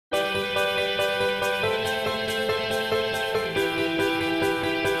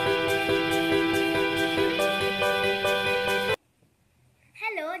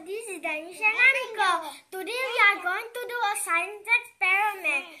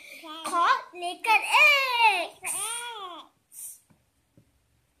naked eggs.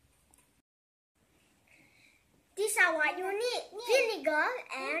 These are what you need: vinegar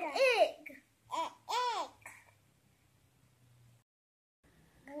and egg.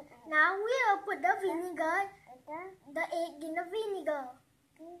 Now we will put the egg in the vinegar.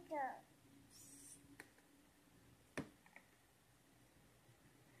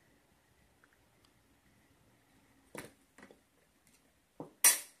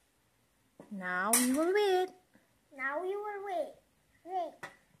 Now we will wait.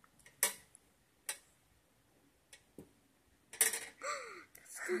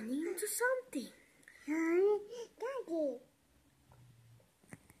 It's turning into something. Daddy.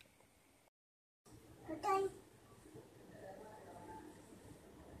 Okay.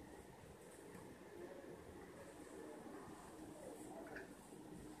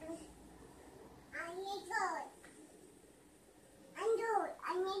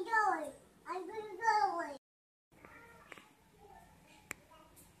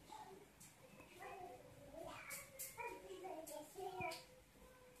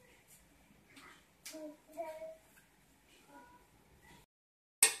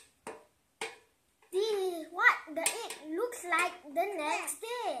 This is what the egg looks like the next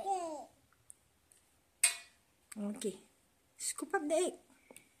day. Okay. Scoop up the egg.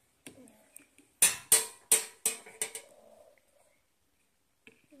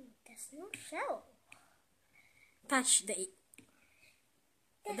 There's no shell. Touch the egg.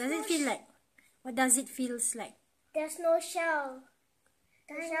 What does it feel like? What does it feels like? There's no shell.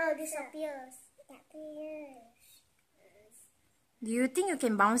 The shell disappears. Do you think you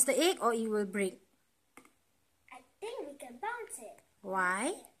can bounce the egg or it will break? I think we can bounce it.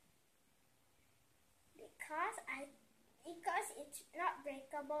 Why? Because it's not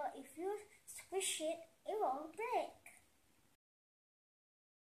breakable. If you squish it, it won't break.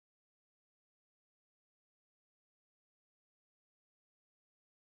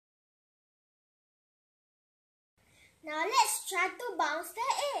 Now let's try to bounce the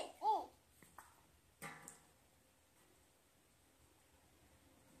egg.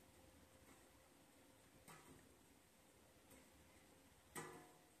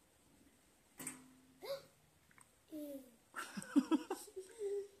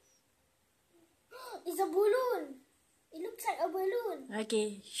 It's a balloon. It looks like a balloon.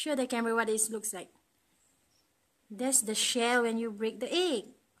 Okay, show the camera what it looks like. That's the shell when you break the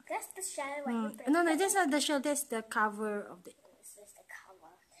egg. That's the shell when you break No, the that's egg. not the shell. That's the cover of the. This is the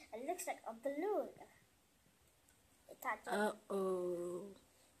cover. It looks like a balloon. It touches. Uh-oh.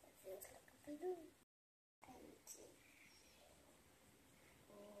 It feels like a balloon.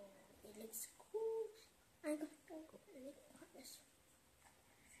 It looks cool.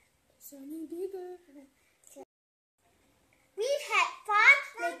 It's only bigger. We had fun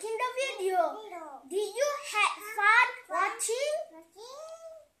making the video. Did you have fun watching?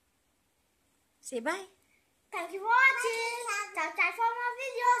 Say bye. Thank you for watching. Subscribe for more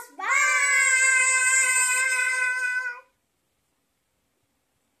videos. Bye.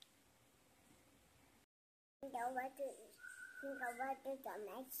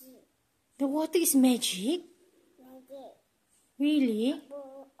 The water is magic? Really?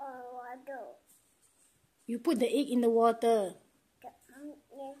 You put the egg in the water.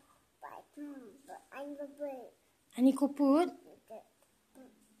 Aniko put?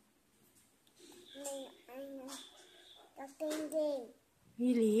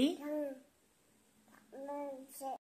 Really?